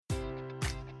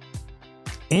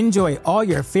Enjoy all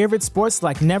your favorite sports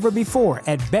like never before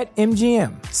at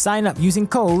BetMGM. Sign up using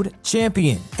code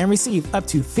CHAMPION and receive up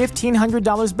to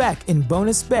 $1,500 back in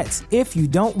bonus bets if you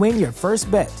don't win your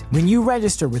first bet. When you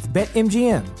register with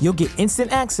BetMGM, you'll get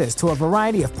instant access to a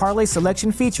variety of parlay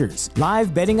selection features,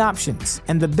 live betting options,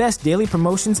 and the best daily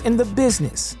promotions in the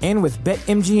business. And with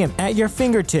BetMGM at your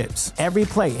fingertips, every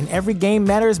play and every game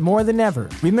matters more than ever.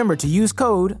 Remember to use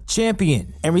code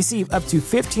CHAMPION and receive up to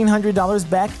 $1,500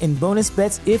 back in bonus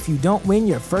bets if you don't win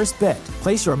your first bet.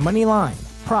 Place your money line,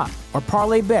 prop, or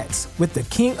parlay bets with the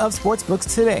king of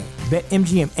sportsbooks today.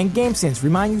 BetMGM and GameSense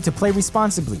remind you to play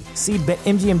responsibly. See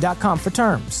BetMGM.com for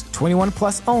terms. 21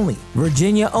 plus only.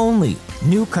 Virginia only.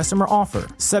 New customer offer.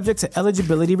 Subject to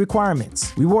eligibility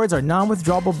requirements. Rewards are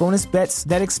non-withdrawable bonus bets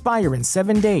that expire in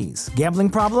 7 days. Gambling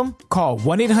problem? Call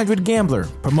 1-800-GAMBLER.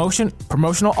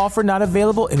 Promotional offer not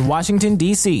available in Washington,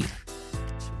 D.C.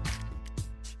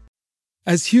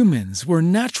 As humans, we're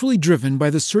naturally driven by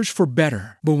the search for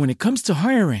better. But when it comes to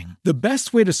hiring, the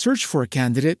best way to search for a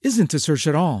candidate isn't to search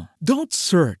at all. Don't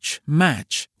search,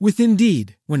 match with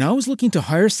Indeed. When I was looking to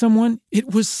hire someone,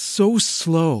 it was so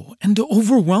slow and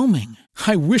overwhelming.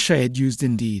 I wish I had used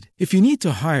Indeed. If you need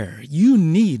to hire, you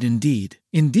need Indeed.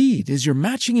 Indeed is your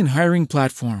matching and hiring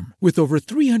platform with over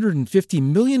 350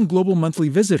 million global monthly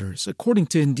visitors, according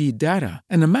to Indeed data,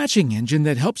 and a matching engine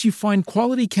that helps you find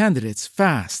quality candidates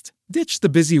fast. Ditch the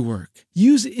busy work.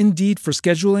 Use Indeed for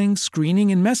scheduling, screening,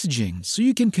 and messaging so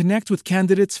you can connect with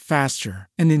candidates faster.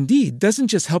 And Indeed doesn't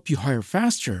just help you hire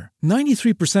faster.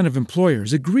 93% of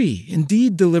employers agree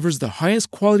Indeed delivers the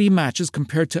highest quality matches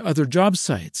compared to other job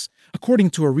sites, according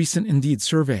to a recent Indeed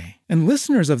survey. And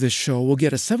listeners of this show will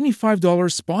get a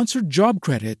 $75 sponsored job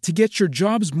credit to get your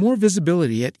jobs more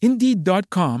visibility at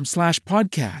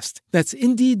Indeed.com/podcast. That's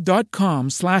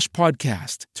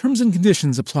Indeed.com/podcast. Terms and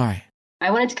conditions apply. I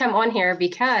wanted to come on here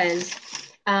because,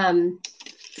 so I'm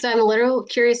a little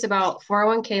curious about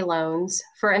 401k loans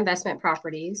for investment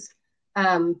properties,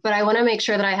 but I want to make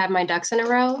sure that I have my ducks in a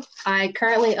row. I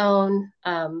currently own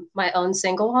my own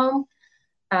single home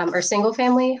or single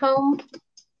family home,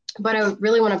 but I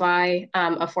really want to buy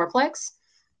a fourplex.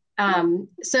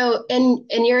 So in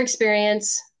your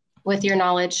experience with your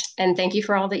knowledge, and thank you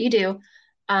for all that you do,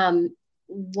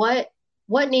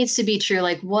 what needs to be true?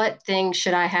 Like, what things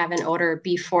should I have in order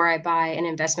before I buy an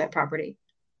investment property?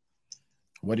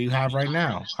 What do you have right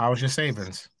now? How's your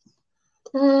savings?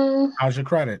 How's your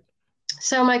credit?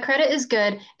 So my credit is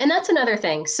good. And that's another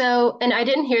thing. So, and I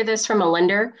didn't hear this from a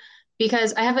lender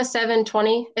because I have a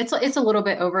 720. It's a little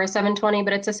bit over a 720,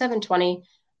 but it's a 720.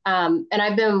 And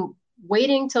I've been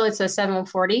waiting till it's a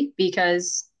 740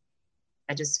 because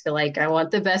I just feel like I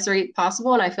want the best rate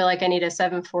possible. And I feel like I need a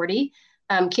 740.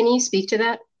 Can you speak to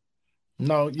that?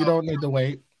 No, you don't need to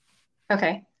wait.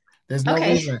 Okay. There's no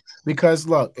reason. Because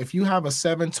look, if you have a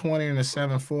 720 and a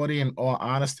 740, in all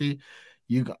honesty,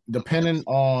 depending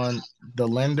on the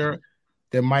lender,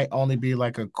 there might only be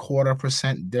like a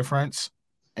 0.25% difference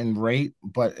in rate,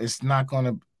 but it's not going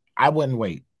to, I wouldn't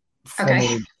wait for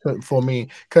me,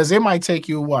 because it might take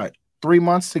you 3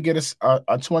 months to get a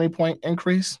 20-point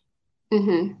increase,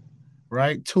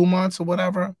 right? 2 months or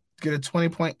whatever. Get a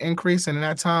 20-point increase, and in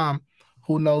that time,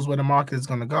 who knows where the market is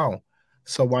going to go.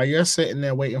 So while you're sitting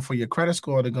there waiting for your credit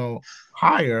score to go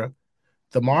higher,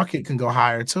 the market can go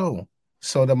higher too.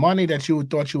 So the money that you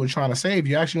thought you were trying to save,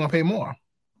 you're actually going to pay more.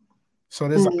 So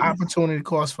there's an opportunity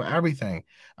cost for everything.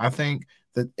 I think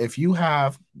that if you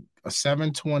have a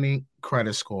 720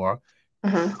 credit score,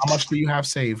 how much do you have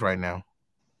saved right now?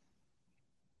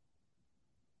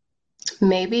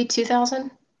 Maybe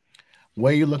 $2,000.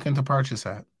 Where are you looking to purchase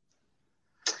at?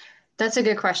 That's a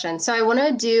good question. So I want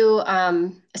to do,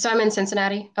 so I'm in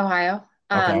Cincinnati, Ohio.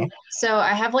 So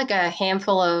I have like a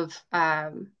handful of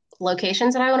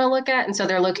locations that I want to look at. And so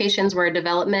they're locations where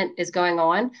development is going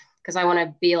on because I want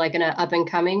to be like in an up and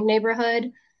coming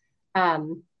neighborhood.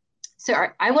 So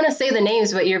I want to say the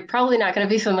names, but you're probably not going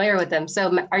to be familiar with them.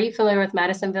 So are you familiar with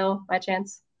Madisonville by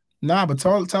chance? Nah, but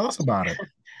tell us about it.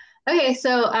 Okay.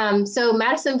 So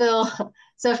Madisonville,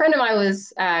 so a friend of mine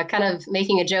was kind of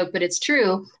making a joke, but it's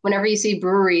true. Whenever you see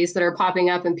breweries that are popping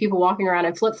up and people walking around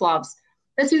in flip-flops,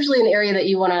 that's usually an area that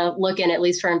you want to look in, at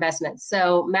least for investments.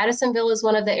 So Madisonville is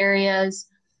one of the areas.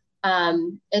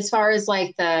 As far as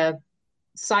like the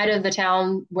side of the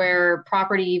town where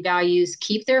property values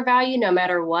keep their value no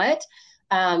matter what.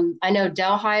 I know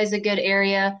Delhi is a good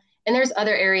area. And there's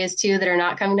other areas too that are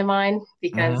not coming to mind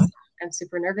because I'm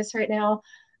super nervous right now.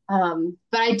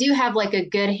 But I do have like a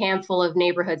good handful of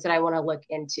neighborhoods that I want to look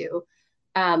into.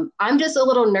 I'm just a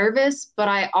little nervous, but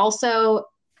I also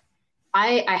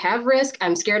I have risk.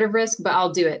 I'm scared of risk, but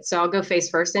I'll do it. So I'll go face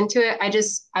first into it.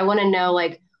 I want to know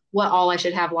like what all I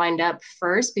should have lined up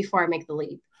first before I make the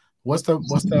leap. What's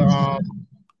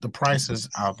the prices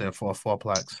out there for a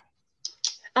fourplex?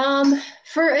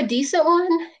 For a decent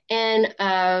one in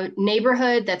a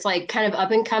neighborhood that's like kind of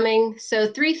up and coming,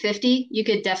 so $350, you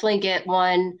could definitely get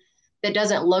one that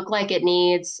doesn't look like it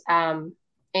needs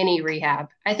any rehab.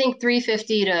 I think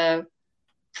 $350 to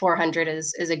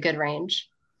 $400 is a good range.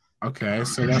 Okay,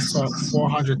 so that's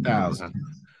 $400,000.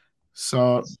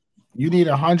 So you need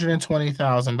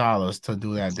 $120,000 to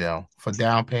do that deal for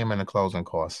down payment and closing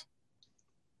costs.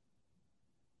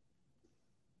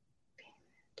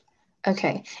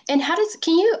 Okay. And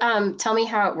can you tell me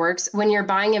how it works when you're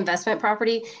buying investment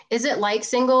property? Is it like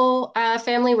single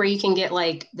family where you can get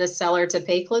like the seller to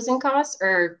pay closing costs,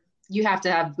 or you have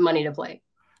to have money to play?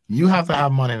 You have to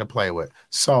have money to play with.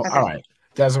 So, Okay. All right,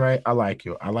 Desiree, I like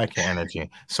you. I like your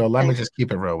energy. So let me just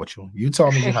keep it real with you. You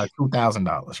told me you had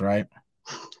 $2,000, right?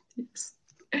 Yes.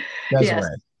 Desiree,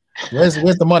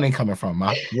 where's the money coming from,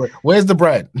 Ma? Where's the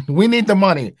bread? We need the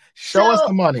money. Show us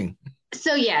the money.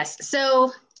 So yes.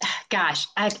 So gosh,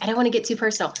 I don't want to get too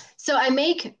personal. So I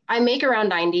make around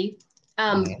 90,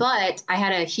 but I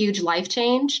had a huge life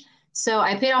change. So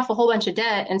I paid off a whole bunch of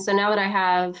debt. And so now that I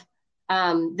have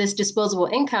this disposable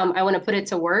income, I want to put it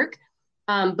to work.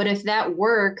 But if that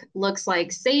work looks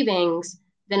like savings,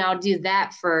 then I'll do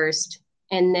that first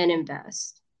and then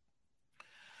invest.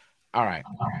 All right.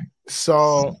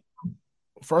 So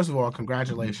first of all,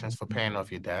 congratulations for paying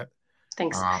off your debt.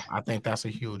 Thanks. I think that's a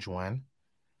huge win.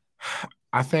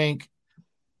 I think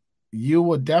you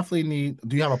will definitely need.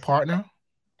 Do you have a partner?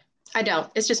 I don't.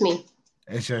 It's just me.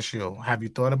 It's just you. Have you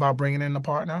thought about bringing in a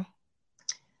partner?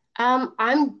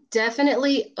 I'm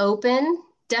definitely open.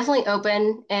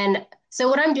 And so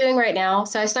what I'm doing right now,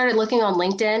 so I started looking on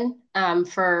LinkedIn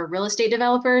for real estate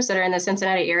developers that are in the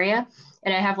Cincinnati area.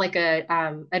 And I have like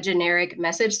a generic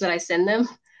message that I send them.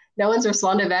 No one's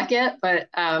responded back yet, but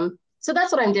so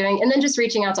that's what I'm doing. And then just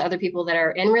reaching out to other people that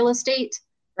are in real estate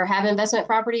or have investment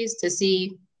properties to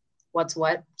see what's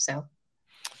what. So.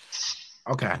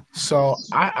 Okay. So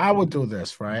I would do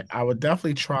this, right? I would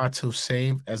definitely try to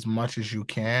save as much as you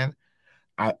can.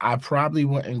 I probably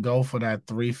wouldn't go for that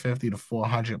 350 to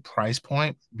 400 price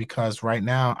point because right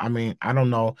now, I mean, I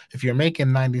don't know if you're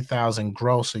making 90,000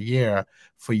 gross a year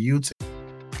for you to.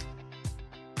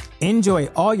 Enjoy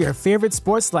all your favorite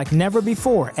sports like never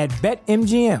before at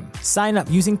BetMGM. Sign up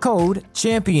using code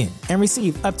CHAMPION and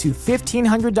receive up to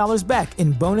 $1,500 back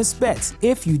in bonus bets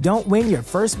if you don't win your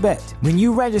first bet. When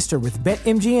you register with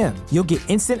BetMGM, you'll get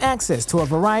instant access to a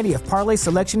variety of parlay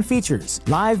selection features,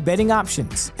 live betting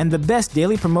options, and the best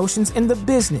daily promotions in the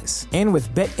business. And with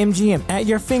BetMGM at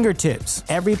your fingertips,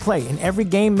 every play and every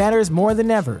game matters more than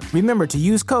ever. Remember to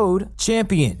use code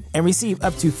CHAMPION and receive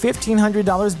up to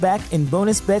 $1,500 back in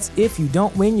bonus bets if you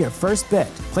don't win your first bet.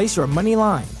 Place your money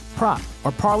line, prop,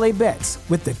 or parlay bets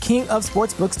with the king of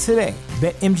sportsbooks today.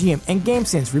 BetMGM and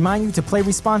GameSense remind you to play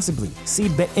responsibly. See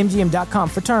BetMGM.com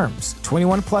for terms.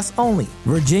 21 plus only.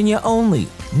 Virginia only.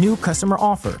 New customer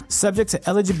offer. Subject to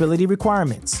eligibility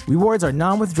requirements. Rewards are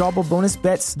non-withdrawable bonus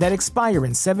bets that expire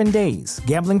in 7 days.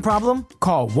 Gambling problem?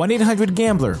 Call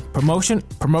 1-800-GAMBLER.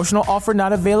 Promotional offer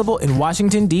not available in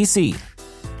Washington, D.C.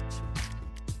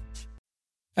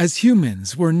 As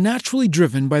humans, we're naturally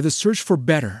driven by the search for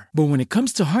better. But when it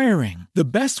comes to hiring, the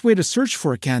best way to search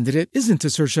for a candidate isn't to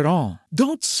search at all.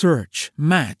 Don't search,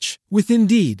 match with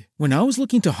Indeed. When I was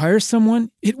looking to hire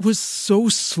someone, it was so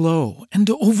slow and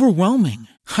overwhelming.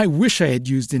 I wish I had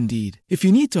used Indeed. If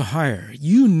you need to hire,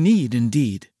 you need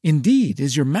Indeed. Indeed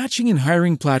is your matching and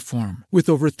hiring platform with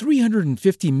over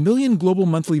 350 million global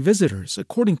monthly visitors,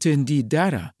 according to Indeed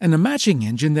data, and a matching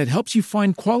engine that helps you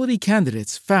find quality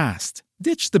candidates fast.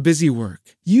 Ditch the busy work.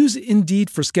 Use Indeed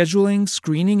for scheduling,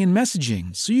 screening, and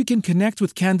messaging so you can connect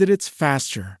with candidates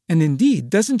faster. And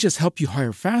Indeed doesn't just help you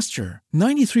hire faster.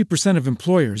 93% of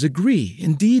employers agree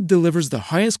Indeed delivers the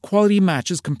highest quality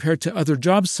matches compared to other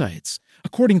job sites,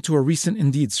 according to a recent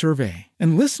Indeed survey.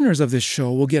 And listeners of this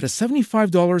show will get a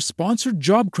 $75 sponsored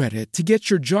job credit to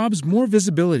get your jobs more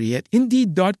visibility at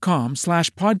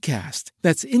Indeed.com/podcast.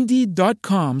 That's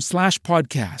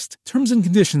Indeed.com/podcast. Terms and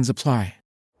conditions apply.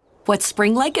 What's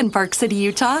spring like in Park City,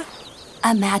 Utah?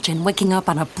 Imagine waking up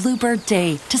on a bluebird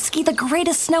day to ski the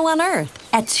greatest snow on Earth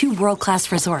at 2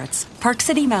 world-class resorts, Park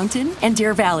City Mountain and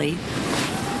Deer Valley.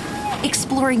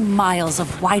 Exploring miles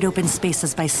of wide-open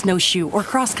spaces by snowshoe or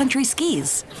cross-country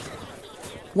skis.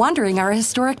 Wandering our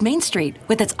historic Main Street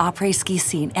with its après ski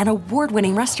scene and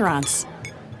award-winning restaurants.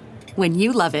 When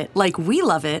you love it like we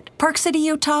love it, Park City,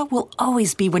 Utah will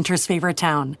always be winter's favorite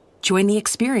town. Join the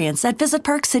experience at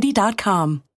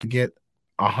visitparkcity.com. To get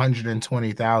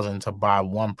 120,000 to buy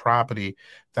one property,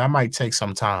 that might take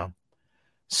some time.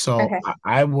 So Okay.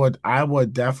 I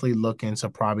would definitely look into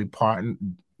probably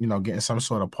getting some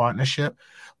sort of partnership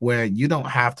where you don't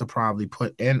have to probably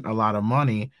put in a lot of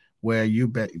money, where you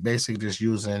basically just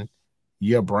using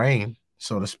your brain,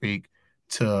 so to speak,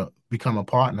 to become a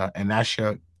partner, and that's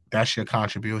your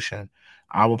contribution.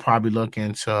 I will probably look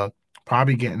into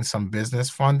probably getting some business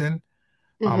funding.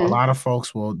 A lot of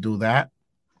folks will do that.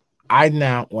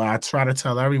 What I try to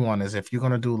tell everyone is, if you're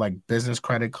going to do like business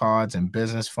credit cards and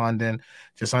business funding,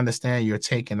 just understand you're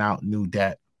taking out new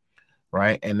debt,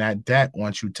 right? And that debt,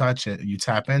 once you touch it, you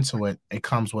tap into it, it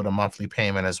comes with a monthly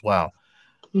payment as well.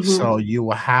 So you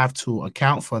will have to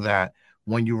account for that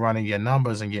when you're running your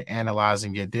numbers and you're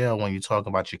analyzing your deal, when you talk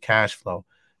about your cash flow,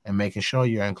 and making sure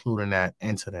you're including that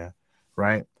into there,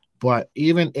 right? But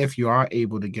even if you are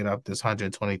able to get up this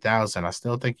 120,000, I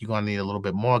still think you're going to need a little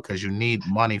bit more, because you need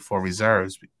money for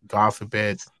reserves. God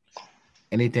forbid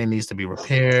anything needs to be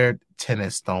repaired,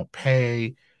 tenants don't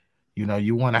pay.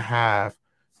 You want to have,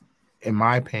 in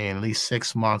my opinion, at least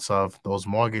 6 months of those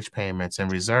mortgage payments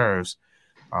and reserves.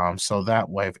 So that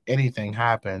way, if anything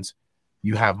happens,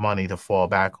 you have money to fall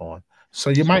back on.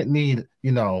 So you might need,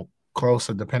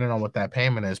 closer, depending on what that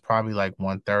payment is, probably like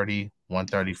 130,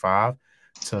 135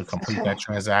 to complete that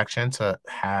transaction, to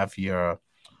have your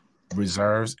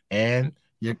reserves and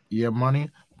your money.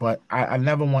 But I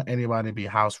never want anybody to be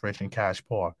house rich and cash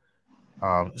poor.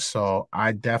 So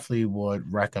I definitely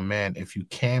would recommend, if you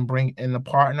can bring in a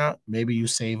partner, maybe you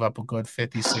save up a good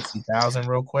 50, 60,000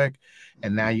 real quick,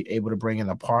 and now you're able to bring in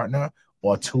a partner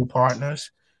or two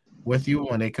partners with you,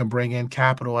 and they can bring in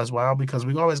capital as well, because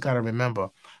we always got to remember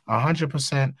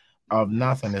 100% of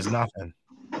nothing is nothing.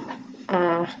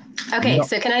 Okay,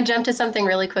 so can I jump to something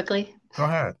really quickly? Go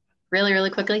ahead. Really,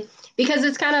 really quickly, because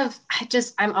it's kind of,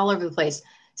 I'm all over the place.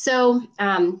 So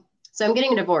I'm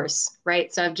getting a divorce,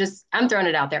 right? So I'm throwing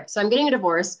it out there. So I'm getting a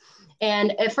divorce,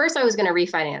 and at first I was going to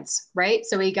refinance, right?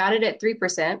 So we got it at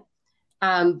 3%.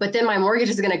 But then my mortgage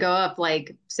is going to go up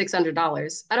like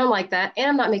 $600. I don't like that. And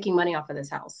I'm not making money off of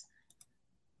this house.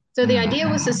 So the idea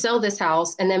was to sell this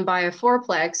house and then buy a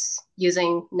fourplex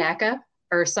using NACA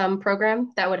or some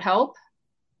program that would help.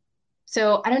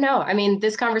 So I don't know. I mean,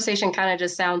 this conversation kind of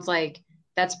just sounds like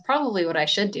that's probably what I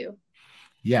should do.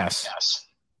 Yes.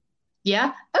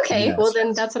 Yeah. Okay. Yes. Well,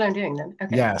 then that's what I'm doing then.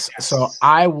 Okay. Yes. So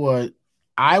I would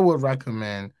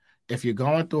recommend, if you're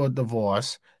going through a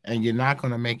divorce and you're not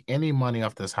going to make any money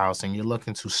off this house and you're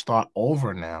looking to start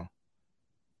over now,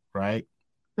 right?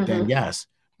 Then yes,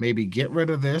 maybe get rid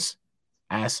of this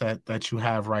asset that you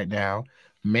have right now,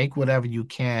 make whatever you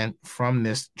can from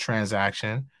this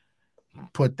transaction,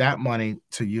 put that money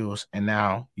to use, and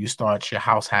now you start your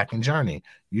house hacking journey.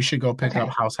 You should go pick up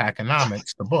House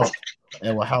Hackonomics, the book.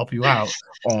 It will help you out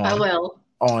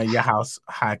on your house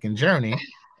hacking journey.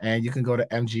 And you can go to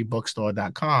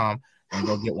mgbookstore.com and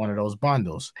go get one of those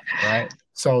bundles, right?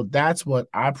 So that's what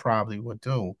I probably would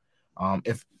do.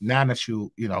 If now that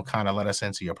you kind of let us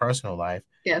into your personal life,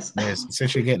 yes,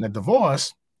 since you're getting a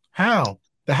divorce, how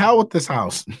the hell with this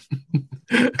house?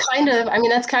 Kind of. I mean,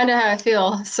 that's kind of how I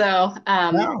feel. So,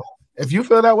 no. If you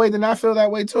feel that way, then I feel that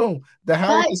way too. The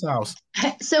hell with this house.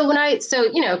 So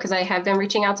because I have been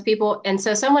reaching out to people, and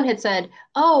so someone had said,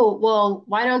 "Oh, well,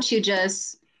 why don't you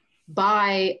just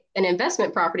buy an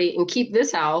investment property and keep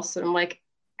this house?" And I'm like,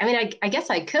 I mean, I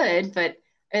guess I could, but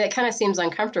it kind of seems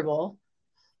uncomfortable.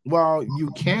 Well,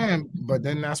 you can, but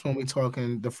then that's when we're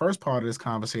talking. The first part of this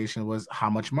conversation was how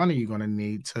much money you're going to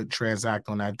need to transact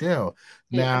on that deal.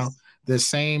 Yes. Now, the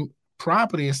same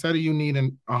property, instead of you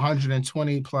needing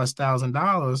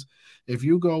 $120,000+, if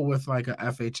you go with like a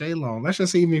FHA loan, let's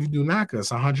just say even if you do NACA,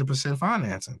 it's 100%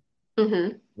 financing.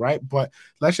 Right? But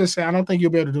let's just say I don't think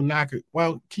you'll be able to do NACA.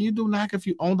 Well, can you do NACA if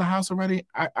you own the house already?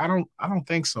 I don't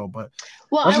think so. But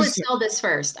I would sell this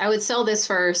first.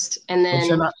 And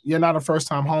then you're not a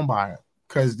first-time home buyer,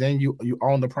 because then you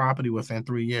own the property within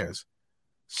 3 years.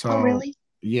 So really?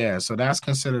 Yeah, so that's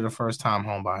considered a first-time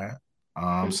home buyer.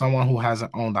 Someone who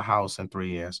hasn't owned a house in 3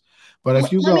 years. But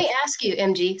if let me ask you,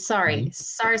 MG. Sorry.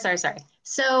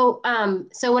 So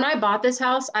when I bought this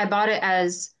house, I bought it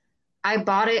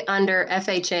under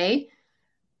FHA.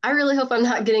 I really hope I'm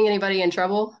not getting anybody in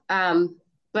trouble. But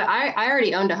I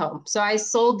already owned a home. So I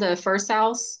sold the first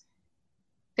house,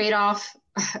 paid off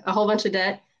a whole bunch of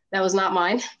debt that was not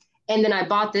mine. And then I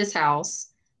bought this house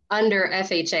under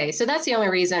FHA. So that's the only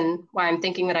reason why I'm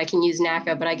thinking that I can use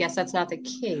NACA, but I guess that's not the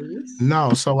case.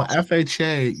 No. So with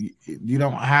FHA, you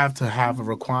don't have to have a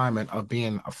requirement of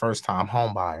being a first-time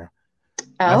home buyer.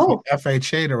 Oh.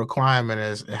 FHA, the requirement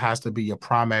is it has to be your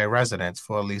primary residence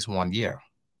for at least 1 year.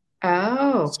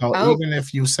 Oh. So Oh. even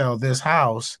if you sell this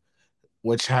house,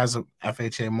 which has a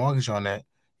FHA mortgage on it,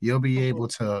 you'll be able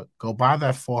to go buy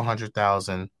that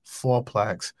 400,000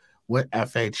 fourplex with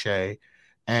FHA,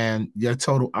 and your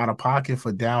total out of pocket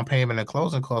for down payment and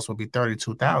closing costs will be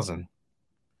 32,000.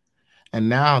 And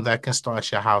now that can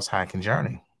start your house hacking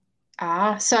journey.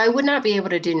 So I would not be able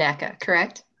to do NECA,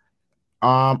 correct?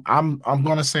 I'm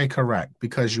gonna say correct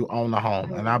because you own the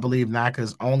home, and I believe NACA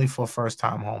is only for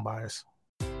first-time home buyers.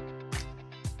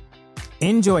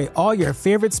 Enjoy all your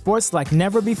favorite sports like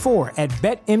never before at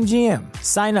BetMGM.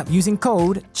 Sign up using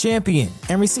code CHAMPION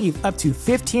and receive up to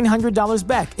 $1,500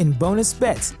 back in bonus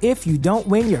bets if you don't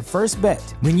win your first bet.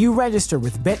 When you register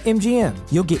with BetMGM,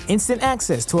 you'll get instant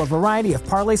access to a variety of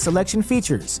parlay selection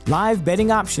features, live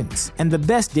betting options, and the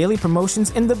best daily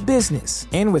promotions in the business.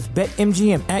 And with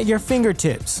BetMGM at your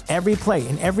fingertips, every play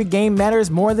and every game matters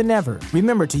more than ever.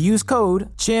 Remember to use code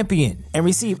CHAMPION and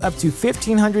receive up to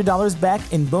 $1,500 back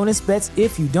in bonus bets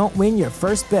if you don't win your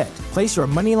first bet. Place your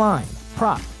money line,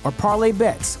 prop, or parlay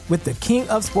bets with the king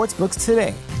of sportsbooks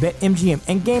today. BetMGM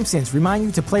and GameSense remind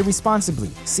you to play responsibly.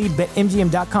 See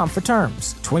BetMGM.com for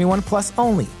terms. 21 plus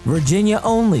only. Virginia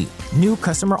only. New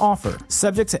customer offer.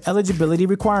 Subject to eligibility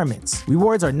requirements.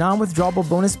 Rewards are non-withdrawable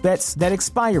bonus bets that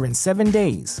expire in 7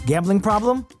 days. Gambling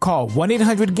problem? Call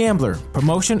 1-800-GAMBLER.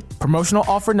 Promotional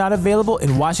offer not available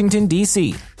in Washington,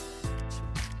 D.C.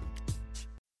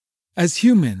 As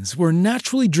humans, we're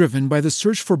naturally driven by the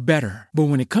search for better. But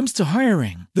when it comes to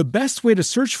hiring, the best way to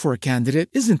search for a candidate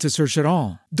isn't to search at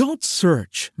all. Don't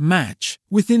search, match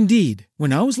with Indeed.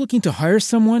 When I was looking to hire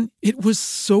someone, it was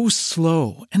so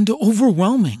slow and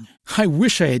overwhelming. I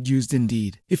wish I had used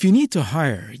Indeed. If you need to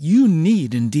hire, you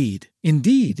need Indeed.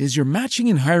 Indeed is your matching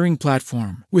and hiring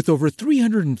platform with over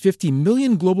 350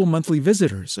 million global monthly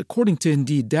visitors, according to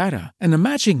Indeed data, and a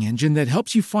matching engine that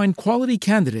helps you find quality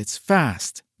candidates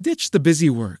fast. Ditch the busy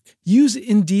work. Use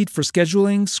Indeed for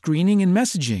scheduling, screening, and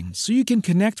messaging so you can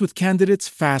connect with candidates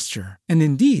faster. And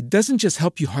Indeed doesn't just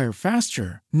help you hire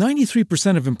faster.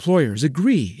 93% of employers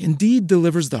agree Indeed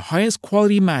delivers the highest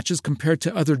quality matches compared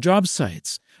to other job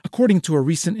sites, according to a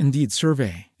recent Indeed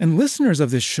survey. And listeners of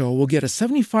this show will get a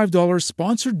 $75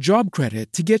 sponsored job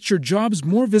credit to get your jobs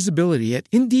more visibility at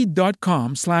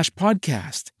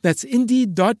Indeed.com/podcast. That's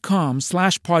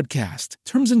Indeed.com/podcast.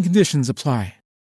 Terms and conditions apply.